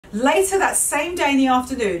Later that same day in the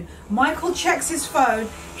afternoon, Michael checks his phone.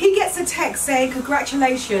 He gets a text saying,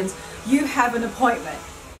 congratulations, you have an appointment.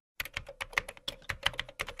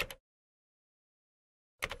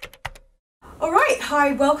 All right,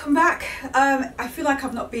 hi, welcome back. I feel like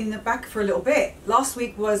I've not been back for a little bit. Last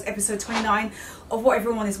week was episode 29 of What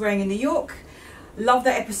Everyone is Wearing in New York. Love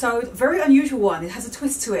that episode. Very unusual one. It has a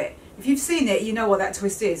twist to it. If you've seen it, you know what that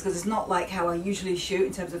twist is, because it's not like how I usually shoot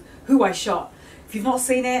in terms of who I shot. If you've not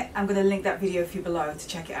seen it, I'm going to link that video for you below to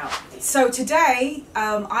check it out. So today,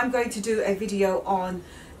 I'm going to do a video on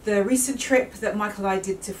the recent trip that Michael and I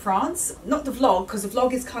did to France. Not the vlog, because the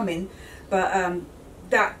vlog is coming, but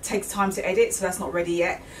that takes time to edit, so that's not ready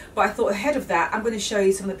yet. But I thought ahead of that, I'm going to show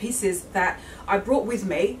you some of the pieces that I brought with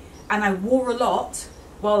me and I wore a lot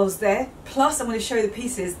while I was there. Plus, I'm going to show you the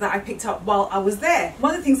pieces that I picked up while I was there.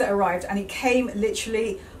 One of the things that arrived, and it came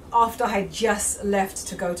literally after I had just left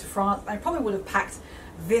to go to France, I probably would have packed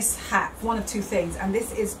this hat, one of two things, and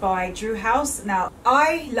this is by Drew House. Now,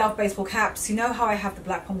 I love baseball caps. You know how I have the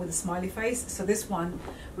black one with a smiley face? So this one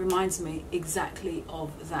reminds me exactly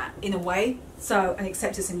of that in a way. So, and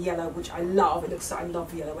except it's in yellow, which I love. It looks like I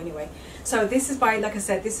love yellow anyway. So this is by, like I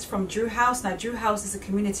said, this is from Drew House. Now, Drew House is a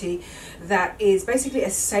community that is basically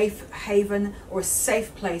a safe haven or a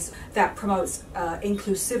safe place that promotes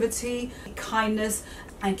inclusivity, kindness,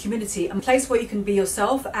 and community, a place where you can be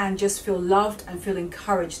yourself and just feel loved and feel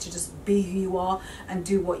encouraged to just be who you are and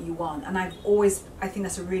do what you want. And I think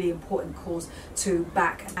that's a really important cause to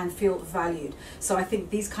back and feel valued. So I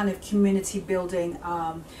think these kind of community building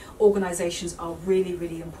organizations are really,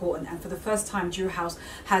 really important. And for the first time, Drew House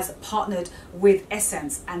has partnered with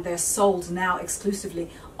Essence, and they're sold now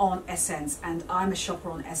exclusively on Essence, and I'm a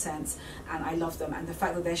shopper on Essence and I love them. And the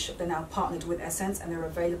fact that they're now partnered with Essence and they're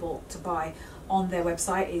available to buy on their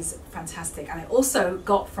website is fantastic. And I also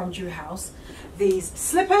got from Drew House these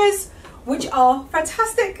slippers, which are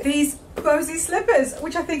fantastic. These Bosey slippers,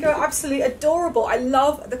 which I think are absolutely adorable. I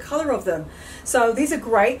love the color of them. So these are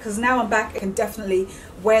great because now I'm back, I can definitely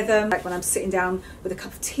wear them like when I'm sitting down with a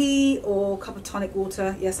cup of tea or a cup of tonic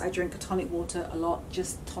water. Yes, I drink tonic water a lot,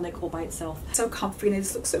 just tonic all by itself. So comfy, and it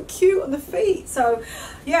just looks so cute on the feet. So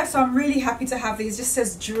yeah, so I'm really happy to have these. It just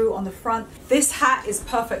says Drew on the front. This hat is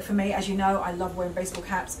perfect for me. As you know, I love wearing baseball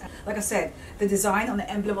caps. Like I said, the design on the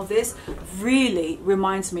emblem of this really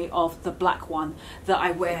reminds me of the black one that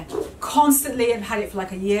I wear constantly and had it for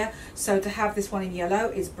like a year. So to have this one in yellow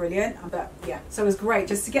is brilliant. But yeah, so it was great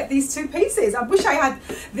just to get these two pieces. I wish I had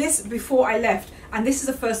this before I left. And this is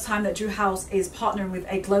the first time that Drew House is partnering with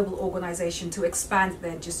a global organization to expand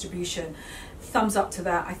their distribution. Thumbs up to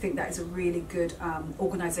that. I think that is a really good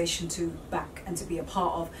organization to back and to be a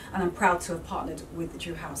part of, and I'm proud to have partnered with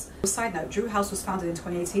Drew House. Side note, Drew House was founded in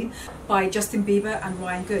 2018 by Justin Bieber and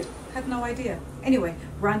Ryan Good. Had no idea. Anyway,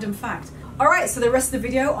 random fact. All right, so the rest of the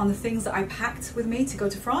video on the things that I packed with me to go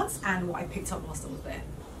to France and what I picked up whilst I was there.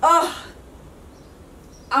 Oh,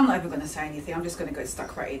 I'm not even going to say anything. I'm just going to go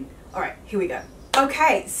stuck right in. All right, here we go.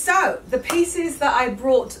 Okay, so the pieces that I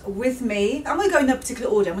brought with me, I'm going to go in no particular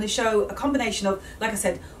order. I'm going to show a combination of, like I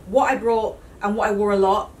said, what I brought and what I wore a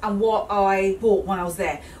lot and what I bought when I was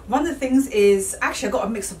there. One of the things is, actually I got a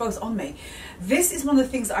mix of both on me. This is one of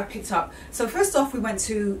the things that I picked up. So first off, we went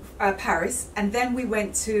to Paris, and then we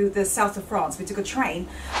went to the south of France. We took a train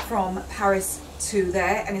from Paris to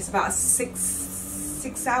there, and it's about a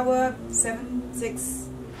six hour,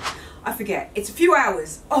 I forget. It's a few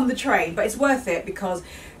hours on the train, but it's worth it because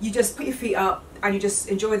you just put your feet up and you just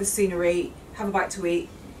enjoy the scenery, have a bite to eat,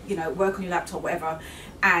 you know, work on your laptop, whatever,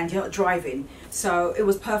 and you're not driving. So it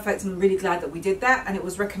was perfect. I'm really glad that we did that, and it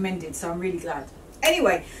was recommended, so I'm really glad.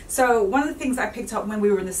 Anyway, so one of the things I picked up when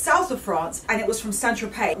we were in the south of France, and it was from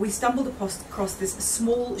Saint-Tropez, we stumbled across this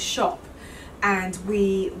small shop, and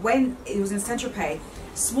it was in Saint-Tropez,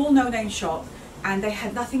 small no-name shop, and they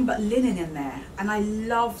had nothing but linen in there, and I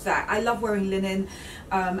love that. I love wearing linen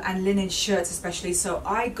and linen shirts especially. So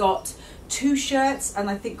I got 2 shirts, and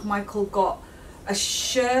I think Michael got a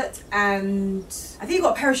shirt, and I think he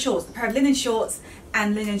got a pair of shorts, a pair of linen shorts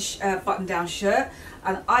and linen button-down shirt.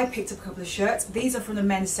 And I picked up a couple of shirts. These are from the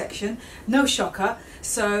men's section, no shocker.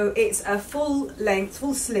 So it's a full length,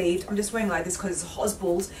 full sleeved. I'm just wearing like this because it's hot as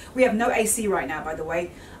balls. We have no AC right now, by the way.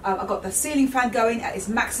 I've got the ceiling fan going at its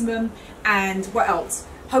maximum, and what else?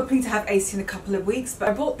 Hoping to have AC in a couple of weeks. But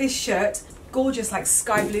I bought this shirt, gorgeous like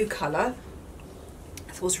sky blue color.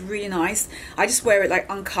 I thought it was really nice. I just wear it like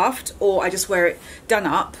uncuffed, or I just wear it done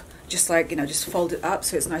up. Just like, you know, just fold it up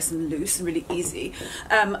so it's nice and loose and really easy.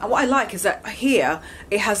 And what I like is that here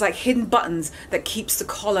it has like hidden buttons that keeps the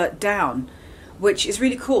collar down, which is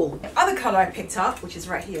really cool. The other color I picked up, which is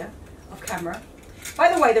right here off camera.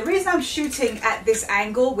 By the way, the reason I'm shooting at this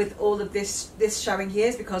angle with all of this showing here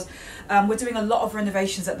is because we're doing a lot of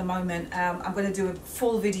renovations at the moment. I'm going to do a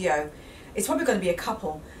full video. It's probably going to be a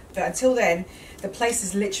couple, but until then, the place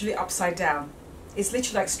is literally upside down. It's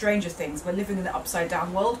literally like Stranger Things. We're living in the upside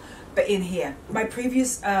down world, but in here. My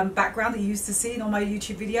previous background that you used to see in all my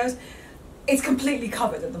YouTube videos, it's completely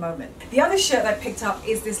covered at the moment. The other shirt I picked up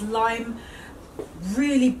is this lime,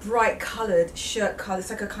 really bright coloured shirt colour. It's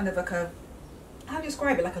like a kind of like a, how do you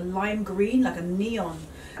describe it? Like a lime green, like a neon.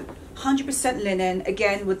 100% linen,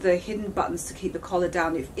 again with the hidden buttons to keep the collar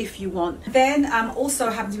down if you want. Then I'm also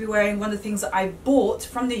happen to be wearing one of the things that I bought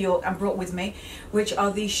from New York and brought with me, which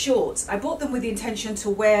are these shorts. I bought them with the intention to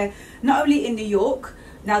wear not only in New York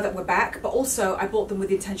now that we're back, but also I bought them with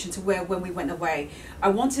the intention to wear when we went away. I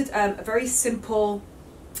wanted a very simple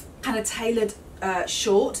kind of tailored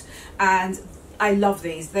short, and I love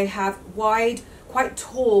these. They have wide, quite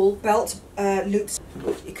tall belt loops.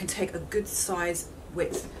 You can take a good size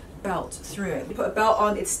width belt through it. You put a belt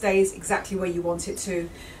on, it stays exactly where you want it to,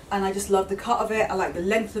 and I just love the cut of it. I like the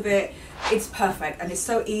length of it. It's perfect, and it's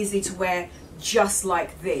so easy to wear just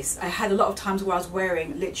like this. I had a lot of times where I was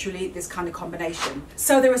wearing literally this kind of combination.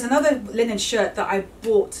 So there was another linen shirt that I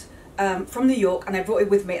bought from New York, and I brought it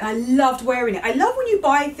with me, and I loved wearing it. I love when you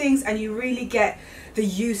buy things and you really get the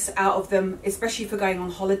use out of them, especially for going on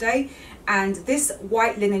holiday. And this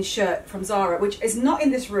white linen shirt from Zara, which is not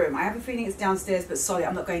in this room, I have a feeling it's downstairs, but sorry,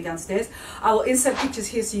 I'm not going downstairs. I will insert pictures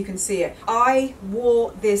here so you can see it. I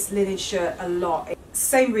wore this linen shirt a lot.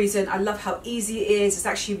 Same reason, I love how easy it is. It's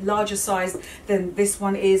actually larger size than this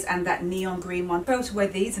one is, and that neon green one. I prefer to wear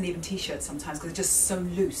these and even t-shirts sometimes because they're just so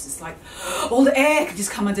loose. It's like all the air can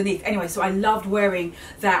just come underneath. Anyway, so I loved wearing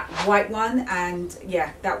that white one, and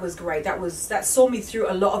yeah, that was great. That saw me through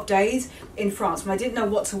a lot of days in France when I didn't know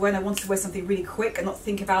what to wear and I wanted to wear something really quick and not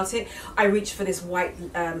think about it. I reached for this white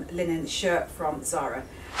linen shirt from Zara.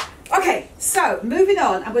 Okay, so moving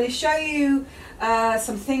on, I'm going to show you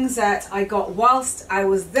some things that I got whilst I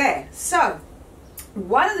was there. So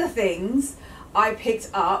one of the things I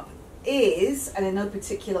picked up is, and in no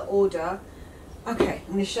particular order, okay,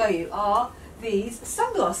 I'm going to show you, are these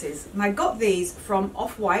sunglasses. And I got these from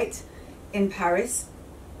Off-White in Paris.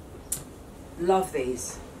 Love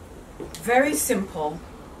these. Very simple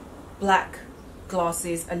black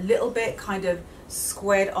glasses, a little bit kind of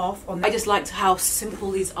squared off on. I just liked how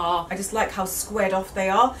simple these are. I just like how squared off they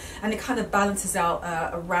are, and it kind of balances out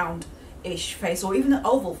a round-ish face or even an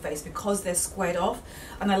oval face because they're squared off,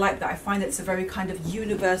 and I like that. I find it's a very kind of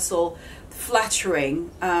universal, flattering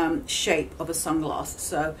shape of a sunglass.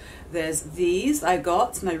 So there's these I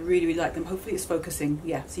got, and I really, really like them. Hopefully it's focusing,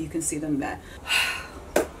 yeah, so you can see them there.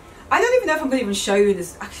 I don't even know if I'm going to even show you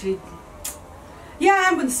this, actually. Yeah,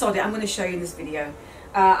 I'm going to sod it. I'm going to show you in this video.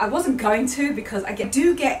 I wasn't going to because I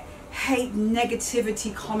do get hate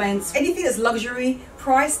negativity comments. Anything that's luxury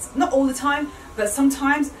priced, not all the time, but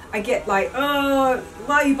sometimes I get like, oh,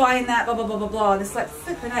 why are you buying that, blah, blah, blah, blah, blah. And it's like,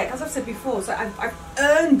 flipping heck, as I've said before, so I've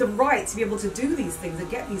earned the right to be able to do these things and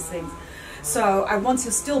get these things. So I want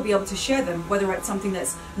to still be able to share them, whether it's something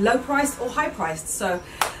that's low priced or high priced. So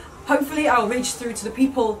hopefully I'll reach through to the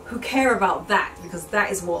people who care about that, because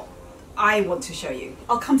that is what I want to show you.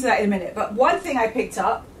 I'll come to that in a minute, but one thing I picked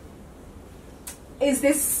up is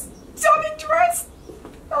this stunning dress.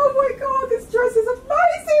 Oh my god, this dress is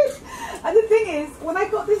amazing. And the thing is, when I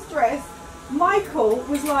got this dress, Michael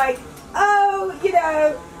was like, oh, you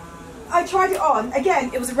know, I tried it on.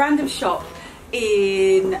 Again, it was a random shop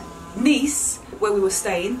in Nice where we were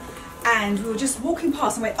staying, and we were just walking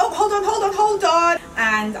past and went, oh, hold on, hold on, hold on.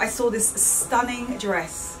 And I saw this stunning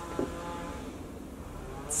dress.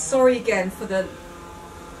 Sorry again for the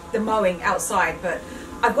mowing outside, but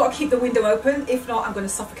I've got to keep the window open. If not, I'm going to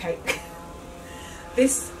suffocate.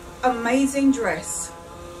 This amazing dress,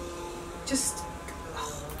 just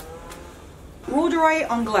broderie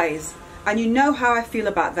anglaise, and you know how I feel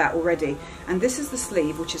about that already. And this is the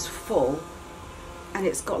sleeve, which is full, and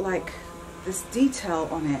it's got like this detail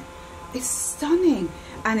on it. It's stunning,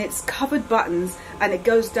 and it's covered buttons, and it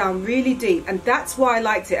goes down really deep, and that's why I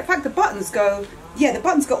liked it. In fact, the buttons go, yeah, the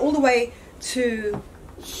buttons go all the way to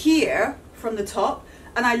here from the top,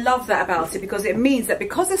 and I love that about it, because it means that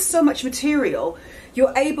because there's so much material,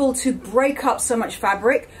 you're able to break up so much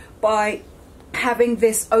fabric by having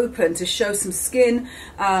this open to show some skin.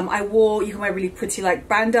 You can wear really pretty like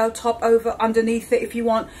bandeau top over underneath it if you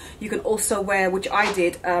want. You can also wear, which I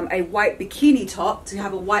did, a white bikini top to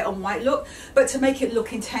have a white on white look, but to make it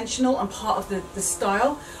look intentional and part of the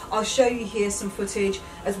style. I'll show you here some footage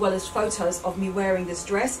as well as photos of me wearing this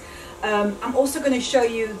dress. I'm also going to show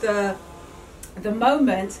you the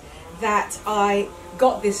moment that I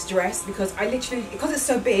got this dress because I literally, because it's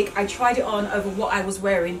so big, I tried it on over what I was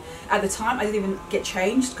wearing at the time. I didn't even get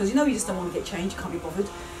changed because, you know, you just don't want to get changed, you can't be bothered.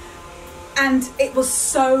 And it was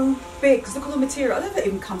so big, because look at the material. I don't know if it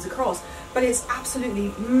even comes across, but it's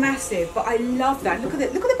absolutely massive. But I love that. Look at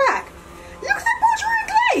it, look at the back. Look at the border and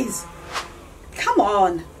glaze.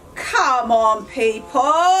 Come on, people,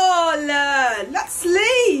 let's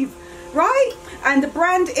sleeve, right? And the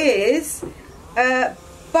brand is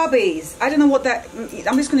Bubbies. I don't know what that,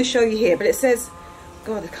 I'm just going to show you here, but it says,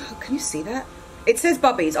 God, can you see that? It says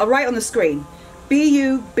Bubbies. I'll write on the screen,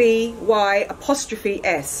 BUBY''S.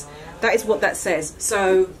 That is what that says.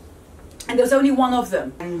 So, and there was only one of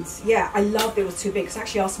them, and yeah, I loved it. It was too big. Because I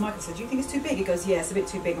actually asked Mike, I said, do you think it's too big? He goes, yeah, it's a bit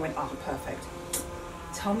too big. I went, oh, perfect.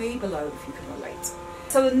 Tell me below if you can relate.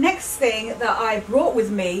 So the next thing that I brought with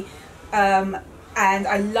me, and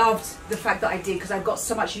I loved the fact that I did because I got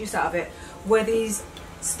so much use out of it, were these,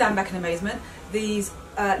 stand back in amazement, these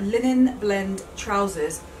linen blend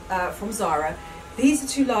trousers from Zara. These are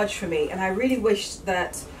too large for me, and I really wish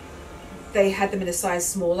that they had them in a size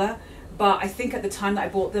smaller, but I think at the time that I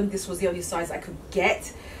bought them, this was the only size I could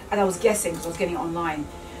get, and I was guessing because I was getting it online.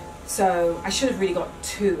 So I should have really got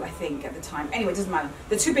two, I think, at the time. Anyway, it doesn't matter.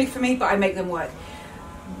 They're too big for me, but I make them work.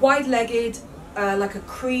 Wide-legged, like a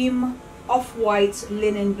cream, off-white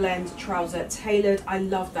linen blend trouser, tailored. I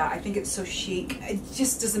love that. I think it's so chic. It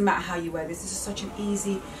just doesn't matter how you wear this. This is such an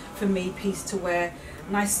easy, for me, piece to wear.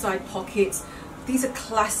 Nice side pockets. These are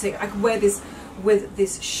classic. I could wear this with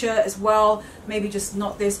this shirt as well. Maybe just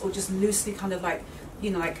not this, or just loosely kind of like,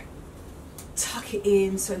 you know, like tuck it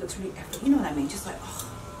in so it looks really effortless. You know what I mean? Just like, oh,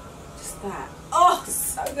 just that. Oh,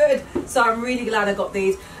 so good. So I'm really glad I got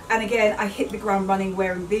these. And again, I hit the ground running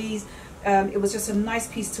wearing these. It was just a nice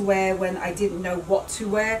piece to wear when I didn't know what to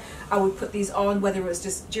wear. I would put these on, whether it was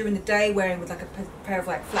just during the day, wearing with like a pair of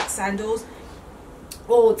like flat sandals,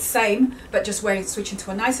 or the same, but just wearing, switching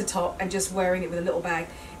to a nicer top and just wearing it with a little bag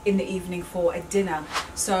in the evening for a dinner.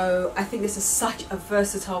 So I think this is such a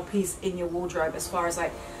versatile piece in your wardrobe as far as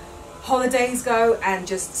like holidays go and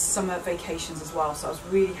just summer vacations as well. So I was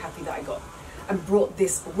really happy that I got and brought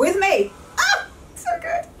this with me. Ah, so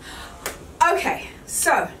good. Okay,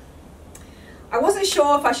 so I wasn't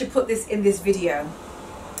sure if I should put this in this video,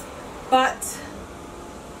 but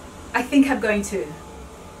I think I'm going to,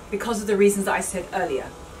 because of the reasons that I said earlier.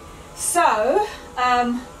 So,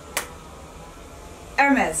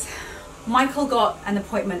 Hermes. Michael got an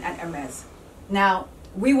appointment at Hermes. Now,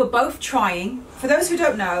 we were both trying. For those who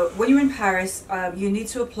don't know, when you're in Paris, you need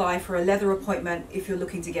to apply for a leather appointment if you're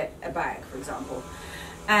looking to get a bag, for example.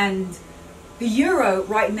 And the euro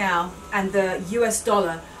right now and the US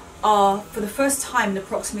dollar are, for the first time in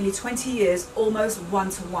approximately 20 years, almost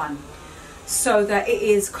 1-to-1. So that it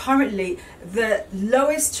is currently the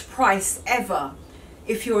lowest price ever,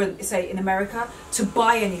 if you're, say, in America, to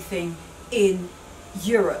buy anything in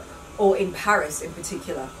Europe or in Paris in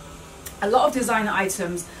particular. A lot of designer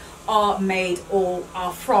items are made or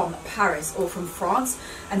are from Paris or from France,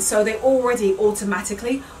 and so they already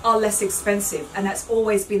automatically are less expensive, and that's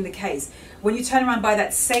always been the case. When you turn around and buy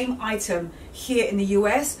that same item here in the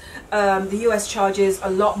US, the US charges a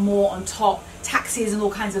lot more on top, taxes and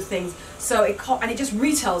all kinds of things, so it just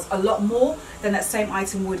retails a lot more than that same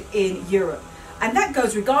item would in Europe. And that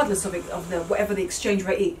goes regardless of whatever the exchange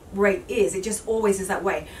rate is. It just always is that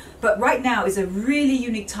way. But right now is a really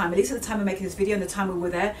unique time, at least at the time of making this video and the time we were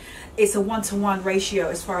there. It's a 1-to-1 ratio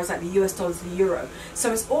as far as like the US dollar to the euro.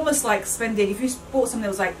 So it's almost like spending, if you bought something that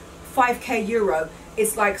was like 5k euro,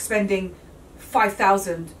 it's like spending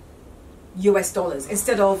 5,000 US dollars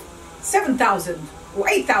instead of 7,000 or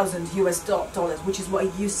 8,000 US dollars, which is what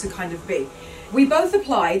it used to kind of be. We both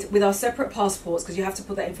applied with our separate passports, because you have to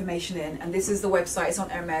put that information in, and this is the website, it's on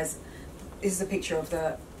Hermes. This is a picture of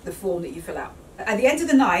the form that you fill out. At the end of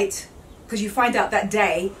the night, because you find out that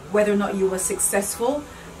day whether or not you were successful,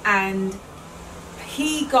 and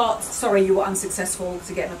he got, sorry, you were unsuccessful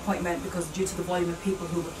to get an appointment because due to the volume of people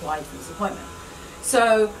who applied for this appointment.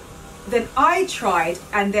 So then I tried,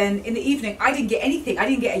 and then in the evening I didn't get anything. I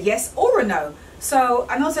didn't get a yes or a no. So,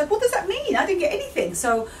 and I was like, what does that mean? I didn't get anything.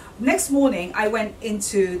 So next morning I went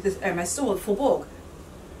into the Hermes store, Faubourg.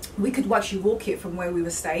 We could actually walk it from where we were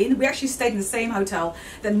staying. We actually stayed in the same hotel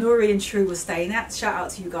that Nuri and True were staying at. Shout out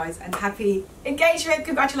to you guys, and happy engagement,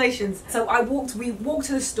 congratulations. So we walked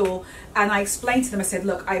to the store, and I explained to them, I said,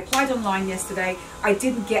 look, I applied online yesterday. I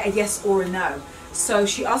didn't get a yes or a no. So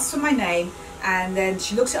she asked for my name, and then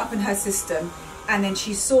she looked it up in her system, And then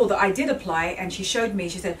she saw that I did apply, and she showed me,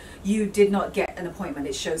 she said, you did not get an appointment.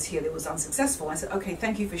 It shows here that it was unsuccessful. I said, okay,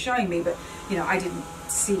 thank you for showing me, but you know, I didn't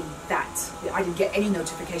see that. I didn't get any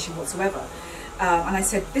notification whatsoever. And I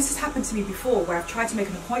said, this has happened to me before, where I've tried to make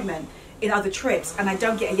an appointment in other trips and I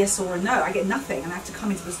don't get a yes or a no. I get nothing and I have to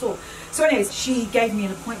come into the store. So anyways, she gave me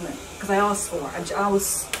an appointment because I asked for it, and I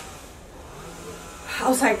was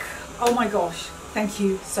like, oh my gosh, thank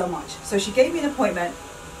you so much. So she gave me an appointment.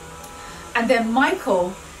 And then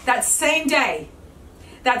Michael, that same day,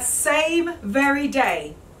 that same very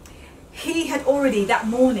day, he had already that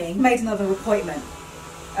morning made another appointment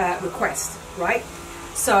request, right?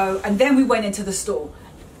 So, and then we went into the store.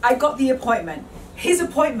 I got the appointment. His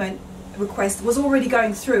appointment request was already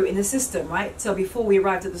going through in the system, right? So before we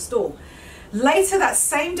arrived at the store. Later that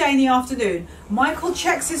same day in the afternoon, Michael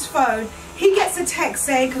checks his phone. He gets a text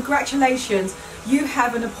saying, congratulations, you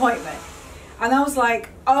have an appointment. And I was like,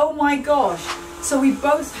 oh my gosh. So we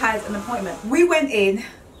both had an appointment. We went in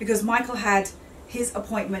because Michael had his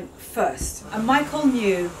appointment first. And Michael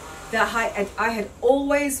knew that I had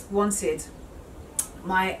always wanted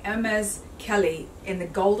my Hermes Kelly in the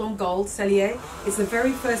gold on gold Cellier. It's the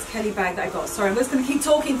very first Kelly bag that I got. Sorry, I'm just going to keep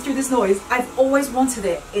talking through this noise. I've always wanted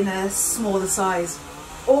it in a smaller size.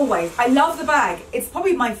 Always. I love the bag. It's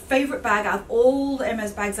probably my favorite bag out of all the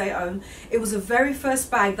Hermes bags I own. It was the very first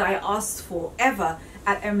bag that I asked for ever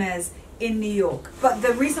at Hermes in New York. But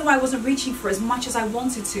the reason why I wasn't reaching for it as much as I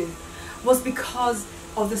wanted to was because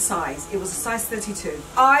of the size. It was a size 32.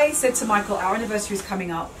 I said to Michael, our anniversary is coming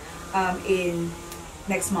up in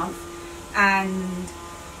next month, and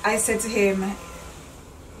I said to him,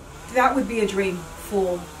 that would be a dream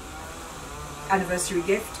for anniversary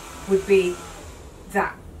gift, would be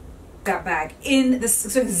that bag in the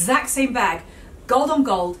exact same bag, gold on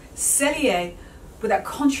gold Cellier, with that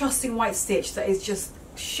contrasting white stitch that is just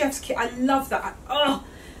chef's kiss. I love that. Oh,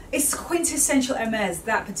 it's quintessential Hermes,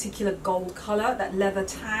 that particular gold color, that leather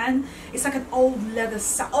tan. It's like an old leather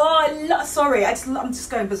sorry, I'm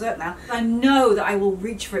just going berserk now. I know that I will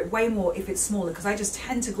reach for it way more if it's smaller, because I just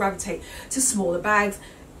tend to gravitate to smaller bags.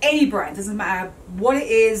 Any brand, doesn't matter what it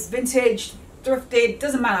is, vintage, thrifted,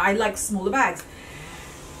 doesn't matter. I like smaller bags.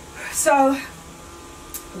 So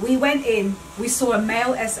we went in, we saw a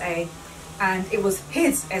male SA, and it was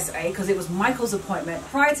his SA because it was Michael's appointment.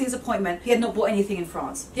 Prior to his appointment, he had not bought anything in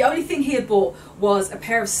France. The only thing he had bought was a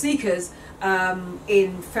pair of sneakers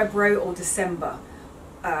in February or December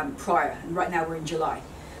prior, and right now we're in July.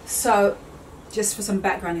 So just for some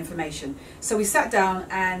background information. So we sat down,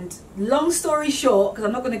 and long story short, because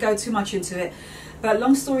I'm not going to go too much into it, but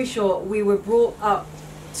long story short, we were brought up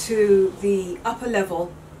to the upper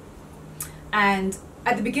level, and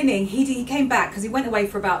at the beginning he came back because he went away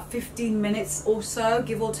for about 15 minutes or so,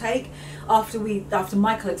 give or take, after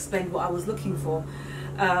Michael explained what I was looking for,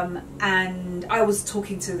 and I was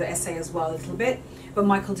talking to the SA as well a little bit, but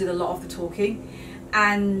Michael did a lot of the talking,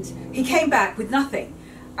 and he came back with nothing.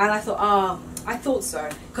 And I thought, I thought so,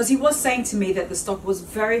 because he was saying to me that the stock was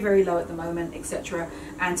very, very low at the moment, etc.,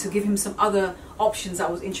 and to give him some other options I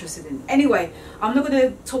was interested in. Anyway, I'm not going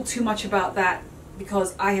to talk too much about that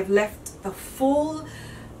because I have left the full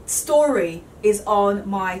story is on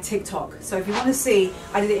my TikTok. So if you want to see,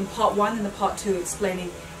 I did it in part 1 and the part 2,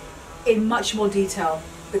 explaining in much more detail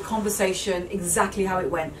the conversation, exactly how it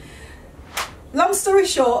went. Long story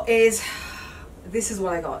short is, this is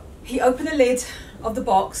what I got. He opened the lid of the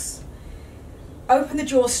box, opened the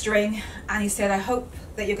drawstring, and he said, I hope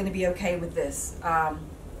that you're going to be okay with this. I'm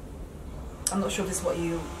not sure if this is what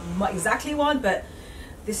you exactly want, but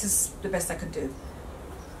this is the best I could do.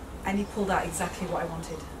 And he pulled out exactly what I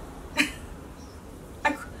wanted.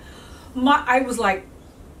 I was like,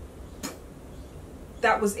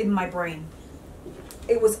 that was in my brain.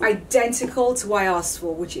 It was identical to what I asked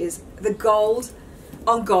for, which is the gold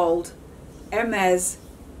on gold Hermes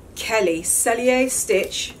Kelly Cellier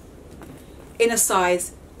stitch in a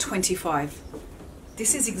size 25.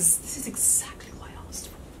 This is exactly what I asked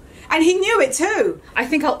for, and he knew it too. I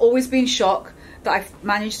think I'll always be in shock that I've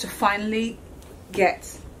managed to finally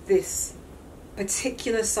get this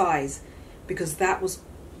particular size, because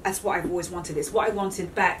that's what I've always wanted. It's what I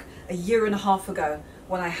wanted back a year and a half ago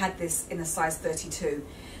when I had this in a size 32.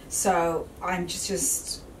 So I'm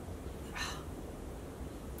just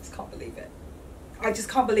can't believe it. I just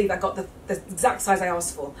can't believe I got the exact size I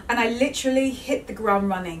asked for. And I literally hit the ground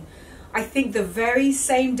running. I think the very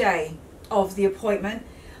same day of the appointment,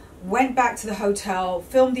 went back to the hotel,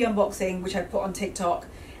 filmed the unboxing, which I put on TikTok,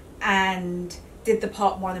 and did the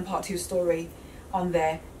part 1 and part 2 story on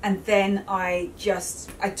there. And then I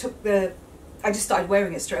just started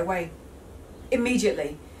wearing it straight away,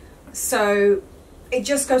 immediately. So it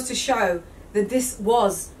just goes to show that this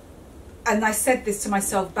was, and I said this to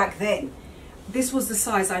myself back then, this was the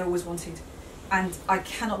size I always wanted, and I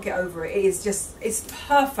cannot get over it. It is just, it's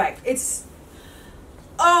perfect. It's,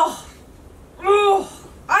 oh,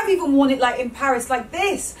 I've even worn it like in Paris like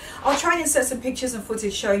this. I'll try and insert some pictures and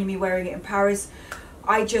footage showing me wearing it in Paris.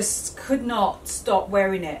 I just could not stop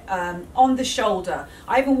wearing it. On the shoulder.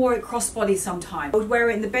 I even wore it crossbody sometimes. I would wear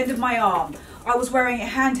it in the bend of my arm. I was wearing it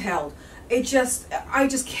handheld. I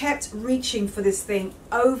just kept reaching for this thing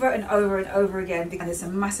over and over and over again. And it's a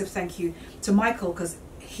massive thank you to Michael, because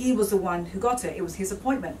he was the one who got it. It was his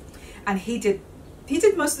appointment, and he did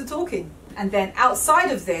most of the talking. And then outside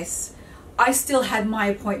of this, I still had my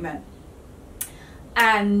appointment,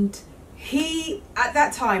 and he, at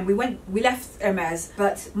that time, we left Hermes,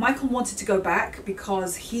 but Michael wanted to go back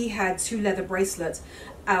because he had 2 leather bracelets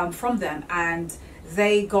from them, and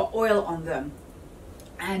they got oil on them,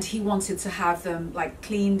 and he wanted to have them like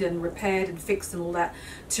cleaned and repaired and fixed and all that,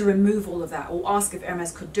 to remove all of that, or ask if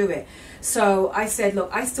Hermes could do it. So I said, look,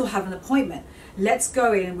 I still have an appointment. Let's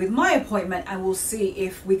go in with my appointment and we'll see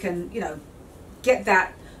if we can, you know, get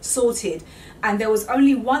that sorted. And there was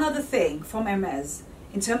only one other thing from Hermes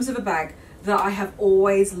in terms of a bag that I have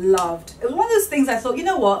always loved. It was one of those things I thought, you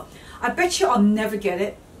know what, I bet you I'll never get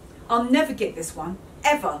it. I'll never get this one,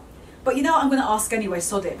 ever. But you know, I'm going to ask anyway,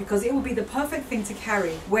 sod it, because it will be the perfect thing to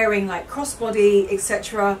carry, wearing like crossbody,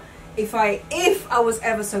 etc. If I was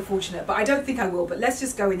ever so fortunate, but I don't think I will, but let's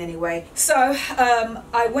just go in anyway. So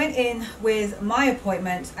I went in with my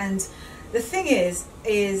appointment, and the thing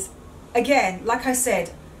is again, like I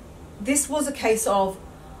said, this was a case of,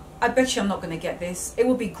 I bet you I'm not going to get this. It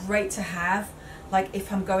would be great to have, like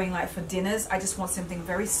if I'm going like for dinners, I just want something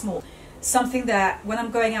very small. Something that when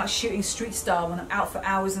I'm going out shooting street style, when I'm out for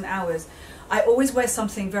hours and hours, I always wear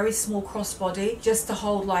something very small crossbody, just to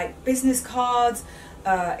hold like business cards.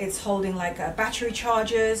 It's holding like battery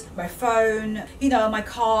chargers, my phone, you know, my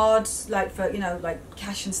cards, like for, you know, like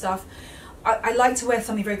cash and stuff. I like to wear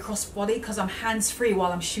something very crossbody because I'm hands-free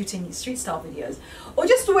while I'm shooting street style videos, or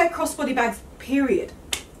just to wear crossbody bags, period.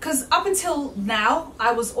 Because up until now,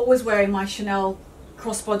 I was always wearing my Chanel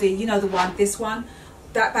crossbody, you know, the one, this one.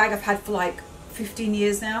 That bag I've had for like 15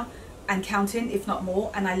 years now and counting, if not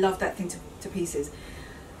more, and I love that thing to pieces.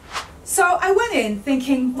 So I went in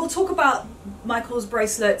thinking, we'll talk about Michael's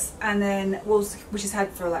bracelets, and then which he's had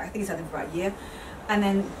for like, I think he's had them for about a year, and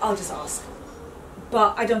then I'll just ask.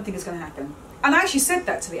 But I don't think it's going to happen. And I actually said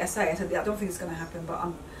that to the SA. I said, I don't think it's going to happen, but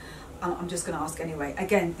I'm just going to ask anyway.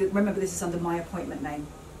 Again, remember, this is under my appointment name.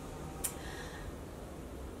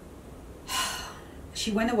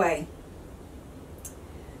 She went away.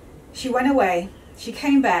 She went away. She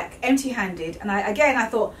came back empty-handed, and I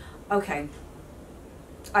thought, okay,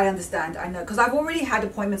 I understand. I know, because I've already had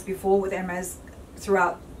appointments before with Hermes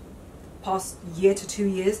throughout the past year to 2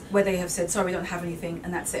 years, where they have said, sorry, we don't have anything,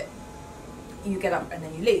 and that's it. You get up and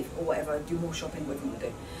then you leave, or whatever, do more shopping, whatever you want to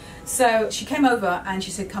do. So she came over and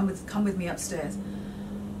she said, come with me upstairs.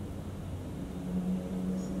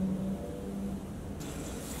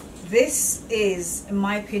 This is, in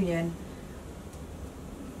my opinion,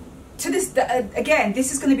 to this, again,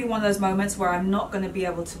 this is going to be one of those moments where I'm not going to be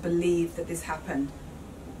able to believe that this happened.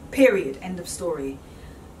 Period. End of story.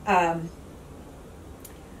 My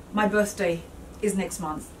birthday is next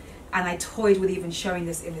month, and I toyed with even showing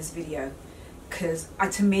this in this video, because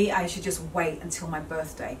to me, I should just wait until my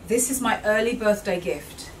birthday. This is my early birthday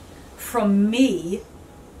gift from me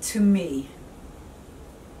to me.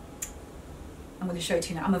 I'm going to show it to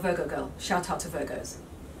you now. I'm a Virgo girl. Shout out to Virgos.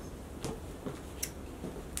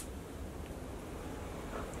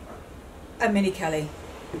 A mini Kelly.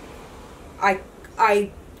 I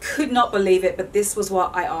could not believe it, but this was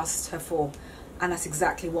what I asked her for, and that's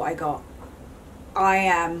exactly what I got. I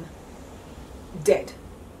am dead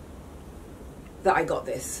that I got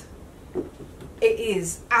this. It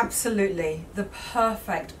is absolutely the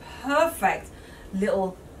perfect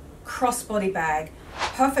little crossbody bag.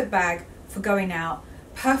 Perfect bag for going out.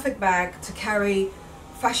 Perfect bag to carry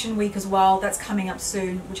Fashion Week as well. That's coming up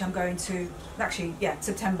soon, which I'm going to, actually, yeah,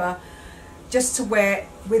 September. Just to wear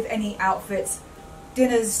with any outfits,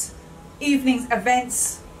 dinners, evenings,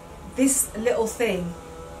 events. This little thing,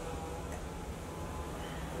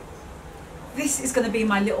 this is going to be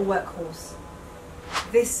my little workhorse.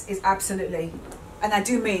 This is absolutely, and I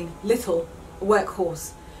do mean little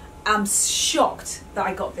workhorse. I'm shocked that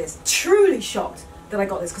I got this, truly shocked that I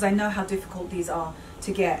got this, because I know how difficult these are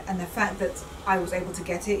to get, and the fact that I was able to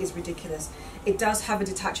get it is ridiculous. It does have a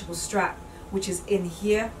detachable strap, which is in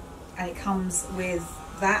here, and it comes with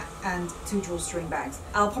that and 2 drawstring bags.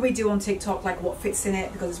 I'll probably do on TikTok like what fits in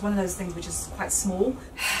it, because it's one of those things which is quite small.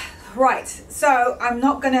 Right, so I'm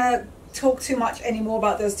not gonna talk too much anymore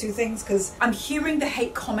about those 2 things, because I'm hearing the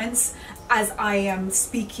hate comments as I am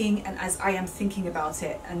speaking and as I am thinking about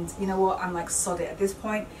it. And you know what, I'm like, sod it at this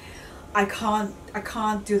point. I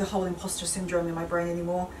can't do the whole imposter syndrome in my brain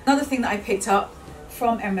anymore. Another thing that I picked up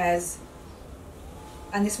from Hermes,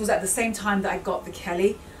 and this was at the same time that I got the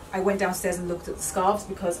Kelly, I went downstairs and looked at the scarves,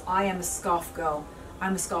 because I am a scarf girl.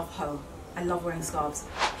 I'm a scarf hoe. I love wearing scarves.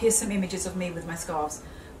 Here's some images of me with my scarves,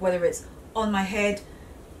 whether it's on my head,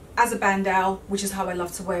 as a bandeau, which is how I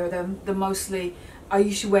love to wear them. I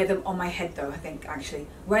usually wear them on my head though, I think, actually.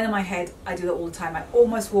 Wearing on my head, I do that all the time. I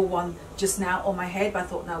almost wore one just now on my head, but I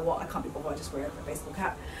thought, no, what, I can't be bothered, I just wear a baseball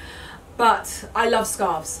cap. But I love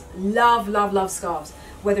scarves. Love, love, love scarves.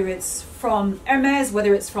 Whether it's from Hermes,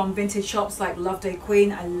 whether it's from vintage shops like Love Day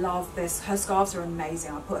Queen, I love this. Her scarves are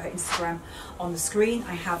amazing. I'll put her Instagram on the screen.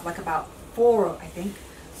 I have like about 3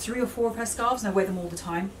 or 4 of her scarves, and I wear them all the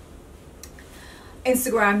time.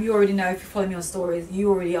 Instagram, you already know, if you follow me on stories, you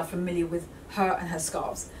already are familiar with her and her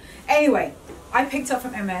scarves. Anyway, I picked up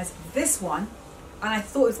from Hermes this one, and I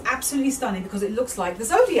thought it was absolutely stunning because it looks like the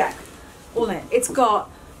zodiac all in it. It's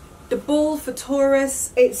got the bull for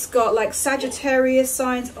Taurus, it's got like Sagittarius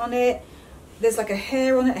signs on it, there's like a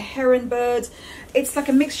hare on it, a heron bird. It's like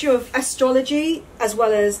a mixture of astrology as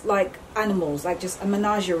well as like animals, like just a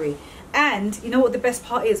menagerie. And you know what the best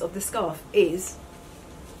part is of the scarf is?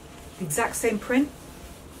 The exact same print.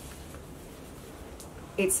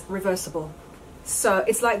 It's reversible. So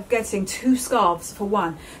it's like getting 2 scarves for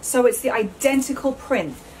one. So it's the identical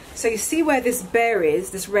print. So you see where this bear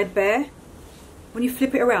is, this red bear? When you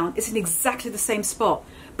flip it around, it's in exactly the same spot,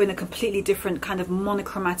 but in a completely different kind of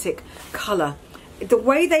monochromatic color. The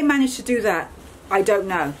way they managed to do that, I don't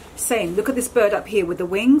know. Same, look at this bird up here with the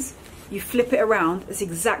wings. You flip it around, it's the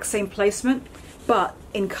exact same placement, but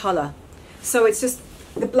in color. So it's just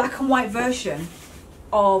the black and white version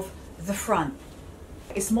of the front.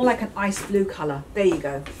 It's more like an ice blue color. There you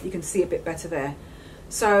go. You can see a bit better there.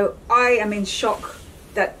 So I am in shock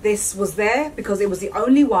that this was there, because it was the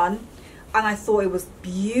only one, and I thought it was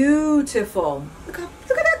beautiful. Look at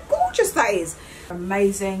how gorgeous that is.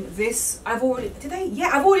 Amazing. This, I've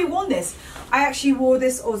already worn this. I actually wore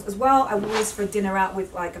this as well. I wore this for dinner out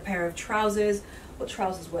with like a pair of trousers. What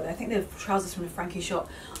trousers were they? I think they're trousers from the Frankie shop.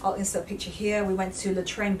 I'll insert a picture here. We went to Le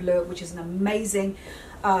Train Bleu, which is an amazing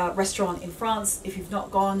restaurant in France. If you've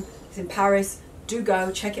not gone, it's in Paris. Do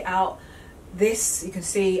go, check it out. This, you can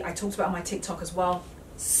see, I talked about on my TikTok as well.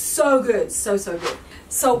 So good, so good.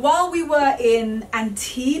 So while we were in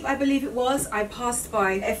Antibes, I believe it was, I passed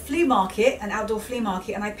by a flea market, an outdoor flea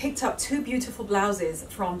market, and I picked up 2 beautiful blouses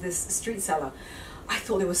from this street seller. I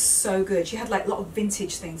thought they were so good. She had like a lot of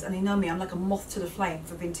vintage things, and you know me, I'm like a moth to the flame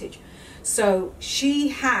for vintage. So she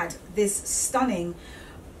had this stunning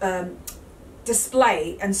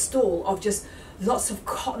display and stall of just lots of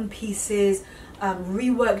cotton pieces,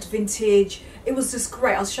 reworked vintage. It was just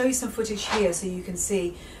great. I'll show you some footage here so you can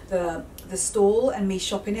see the stall and me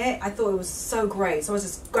shopping it. I thought it was so great. So I was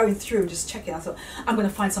just going through and just checking. I thought, I'm going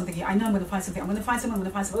to find something here. I know I'm going to find something. I'm going to find something. I'm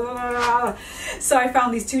going to find something. So I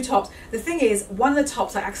found these 2 tops. The thing is, one of the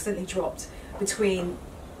tops I accidentally dropped between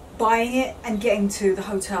buying it and getting to the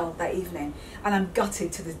hotel that evening, and I'm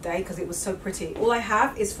gutted to this day because it was so pretty. All I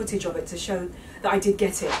have is footage of it to show that I did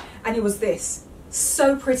get it, and it was this.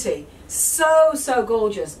 So pretty, so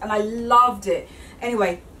gorgeous, and I loved it.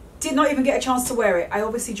 Anyway, did not even get a chance to wear it. I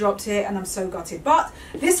obviously dropped it, and I'm so gutted. But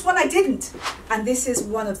this one I didn't, and this is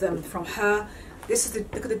one of them from her. This is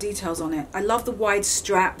look at the details on it. I love the wide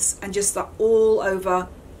straps and just the all over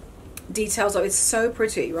details of it. It's so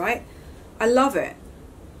pretty, right? I love it.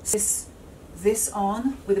 This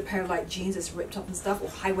on with a pair of like jeans that's ripped up and stuff, or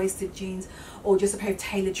high-waisted jeans, or just a pair of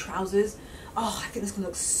tailored trousers. Oh, I think this can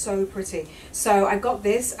look so pretty. So I got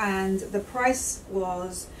this, and the price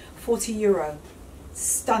was €40.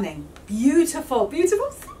 Stunning, beautiful,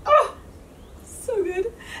 beautiful. Oh, so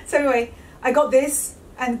good. So anyway, I got this,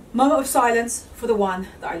 and moment of silence for the one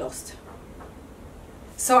that I lost.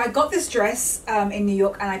 So I got this dress in New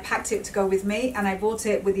York, and I packed it to go with me, and I bought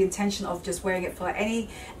it with the intention of just wearing it for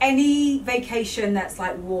any vacation that's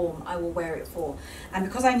like warm. I will wear it for. And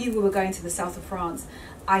because I knew we were going to the south of France,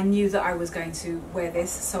 I knew that I was going to wear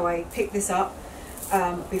this, so I picked this up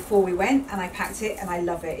before we went, and I packed it, and I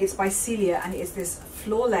love it. It's by Celia, and it is this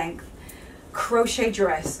floor length crochet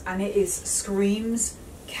dress, and it is screams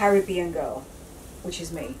Caribbean girl, which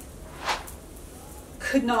is me.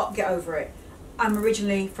 Could not get over it. I'm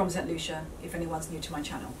originally from St. Lucia, if anyone's new to my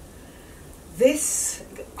channel. This,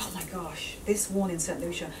 oh my gosh, this worn in St.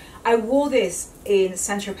 Lucia. I wore this in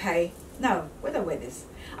Saint-Tropez. No, where did I wear this?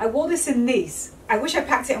 I wore this in Nice. I wish I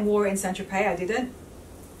packed it and wore it in Saint-Tropez. I didn't.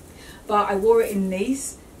 But I wore it in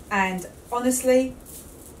Nice, and honestly,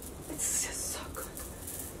 it's just so good.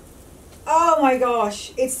 Oh my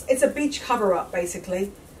gosh, it's a beach cover-up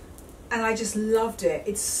basically, and I just loved it.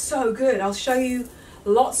 It's so good. I'll show you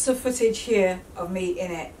lots of footage here of me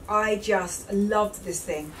in it. I just loved this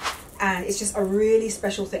thing, and it's just a really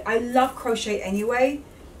special thing. I love crochet anyway.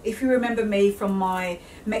 If you remember me from my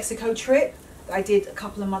Mexico trip that I did a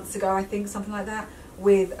couple of months ago, I think, something like that,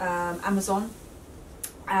 with Amazon.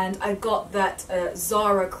 And I got that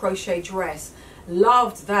Zara crochet dress.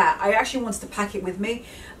 Loved that. I actually wanted to pack it with me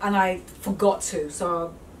and I forgot to.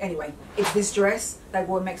 So anyway, it's this dress that I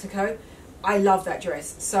wore in Mexico. I love that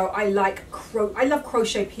dress. So I love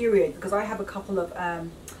crochet period, because I have a couple of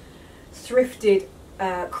thrifted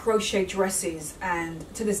crochet dresses,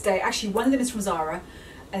 and to this day, actually one of them is from Zara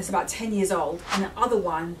and it's about 10 years old, and the other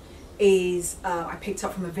one is I picked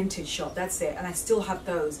up from a vintage shop. That's it. And I still have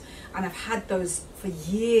those, and I've had those for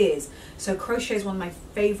years. So crochet is one of my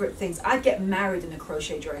favorite things. I'd get married in a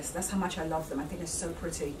crochet dress. That's how much I love them. I think they're so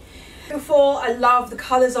pretty. Before, I love the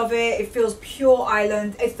colors of it. It feels pure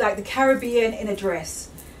island. It's like the Caribbean in a dress.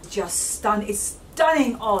 Just it's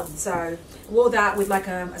stunning on. So I wore that with like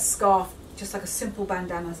a scarf, just like a simple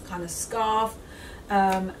bandana kind of scarf,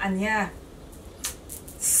 and yeah,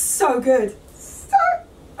 so good.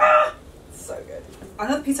 So good.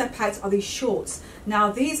 Another piece I packed are these shorts.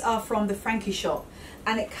 Now these are from the Frankie shop,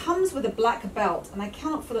 and it comes with a black belt, and I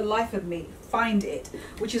cannot for the life of me find it,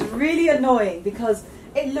 which is really annoying because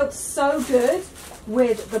it looks so good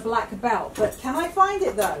with the black belt. But can I find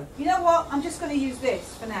it though? You know what? I'm just going to use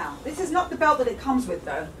this for now. This is not the belt that it comes with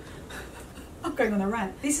though. I'm going on a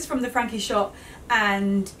rant. This is from the Frankie shop,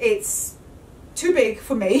 and it's too big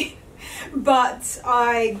for me, but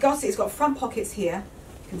I got it. It's got front pockets here.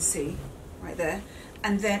 Can see right there,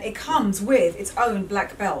 and then it comes with its own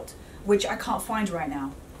black belt, which I can't find right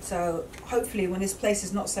now. So hopefully when this place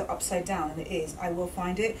is not so upside down, and it is, I will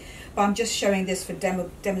find it. But I'm just showing this for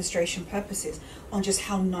demonstration purposes on just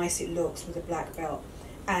how nice it looks with a black belt.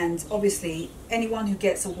 And obviously anyone who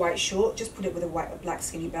gets a white short, just put it with a black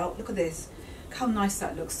skinny belt. Look at this, look how nice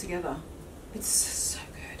that looks together. It's so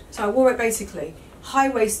good. So I wore it basically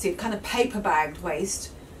high-waisted, kind of paper bagged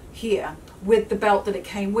waist here, with the belt that it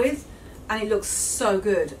came with, and it looks so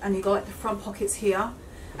good. And you got like the front pockets here,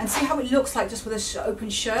 and see how it looks like just with a open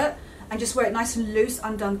shirt, and just wear it nice and loose,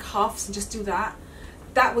 undone cuffs, and just do that.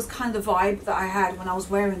 That was kind of the vibe that I had when I was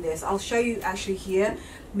wearing this. I'll show you actually here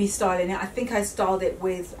me styling it. I think I styled it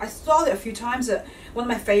a few times. One of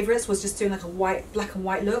my favorites was just doing like a black and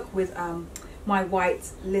white look with my white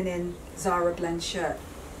linen Zara blend shirt.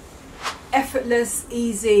 Effortless,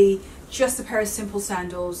 easy, just a pair of simple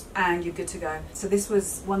sandals and you're good to go. So this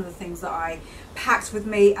was one of the things that I packed with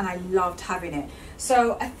me, and I loved having it.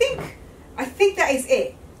 So I think that is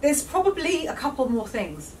it. There's probably a couple more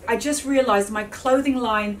things. I just realized my clothing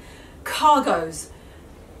line cargos.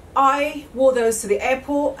 I wore those to the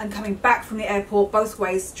airport and coming back from the airport, both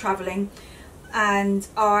ways traveling, and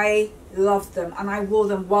I loved them, and I wore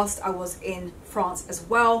them whilst I was in France as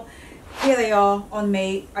well. Here they are on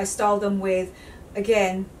me. I styled them with,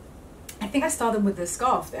 again, I think I styled them with the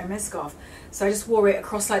scarf, the Hermes scarf. So I just wore it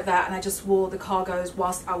across like that, and I just wore the cargos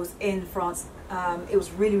whilst I was in France. It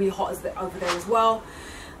was really, really hot over there as well.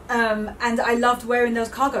 And I loved wearing those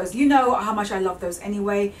cargos. You know how much I love those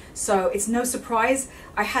anyway, so it's no surprise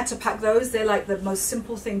I had to pack those. They're like the most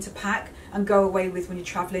simple thing to pack and go away with when you're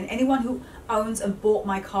traveling. Anyone who owns and bought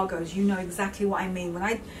my cargos, you know exactly what I mean.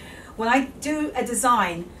 When I do a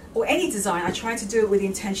design, or any design, I try to do it with the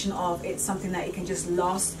intention of it's something that it can just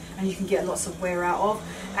last and you can get lots of wear out of.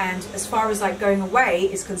 And as far as like going away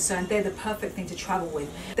is concerned, they're the perfect thing to travel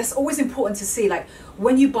with. That's always important to see, like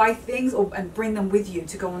when you buy things and bring them with you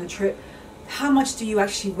to go on a trip, how much do you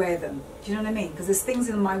actually wear them? Do you know what I mean? Because there's things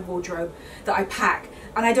in my wardrobe that I pack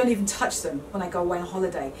and I don't even touch them when I go away on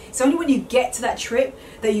holiday. It's only when you get to that trip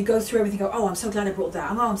that you go through everything and go, oh, I'm so glad I brought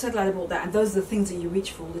that. Oh, I'm so glad I brought that. And those are the things that you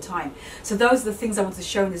reach for all the time. So those are the things I want to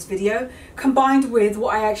show in this video, combined with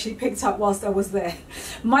what I actually picked up whilst I was there.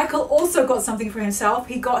 Michael also got something for himself.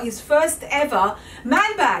 He got his first ever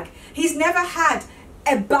man bag. He's never had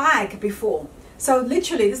a bag before. So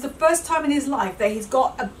literally, this is the first time in his life that he's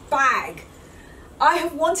got a bag. I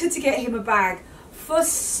have wanted to get him a bag for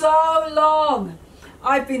so long.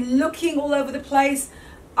 I've been looking all over the place.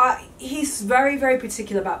 He's very, very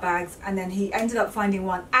particular about bags, and then he ended up finding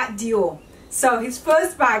one at Dior. So his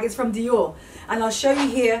first bag is from Dior, and I'll show you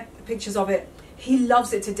here the pictures of it. He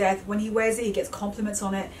loves it to death. When he wears it, he gets compliments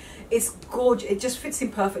on it. It's gorgeous. It just fits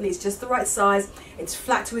him perfectly. It's just the right size. It's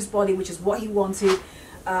flat to his body, which is what he wanted.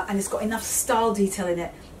 And it's got enough style detail in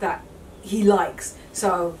it that he likes.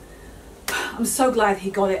 So I'm so glad he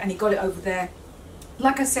got it, and he got it over there.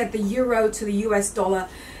 Like I said, the euro to the US dollar,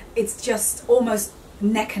 it's just almost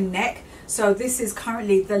neck and neck. So this is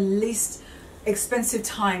currently the least expensive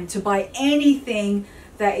time to buy anything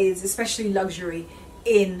that is especially luxury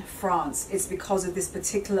in France. It's because of this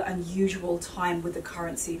particular unusual time with the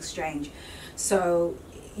currency exchange. So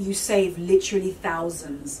you save literally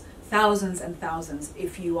thousands and thousands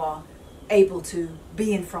if you are able to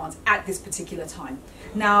be in France at this particular time.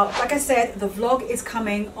 Now, like I said, the vlog is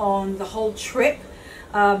coming on the whole trip.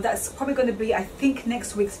 That's probably going to be, I think,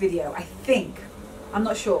 next week's video. I think. I'm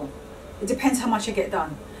not sure. It depends how much I get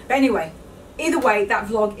done. But anyway, either way, that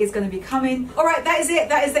vlog is going to be coming. All right, that is it.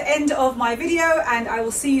 That is the end of my video, and I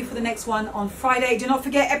will see you for the next one on Friday. Do not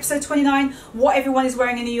forget episode 29, what everyone is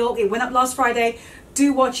wearing in New York. It went up last Friday.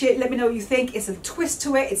 Do watch it. Let me know what you think. It's a twist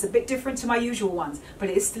to it. It's a bit different to my usual ones, but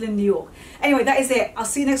it is still in New York. Anyway, that is it. I'll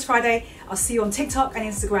see you next Friday. I'll see you on TikTok and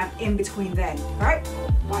Instagram in between then. All right?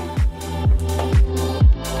 Bye.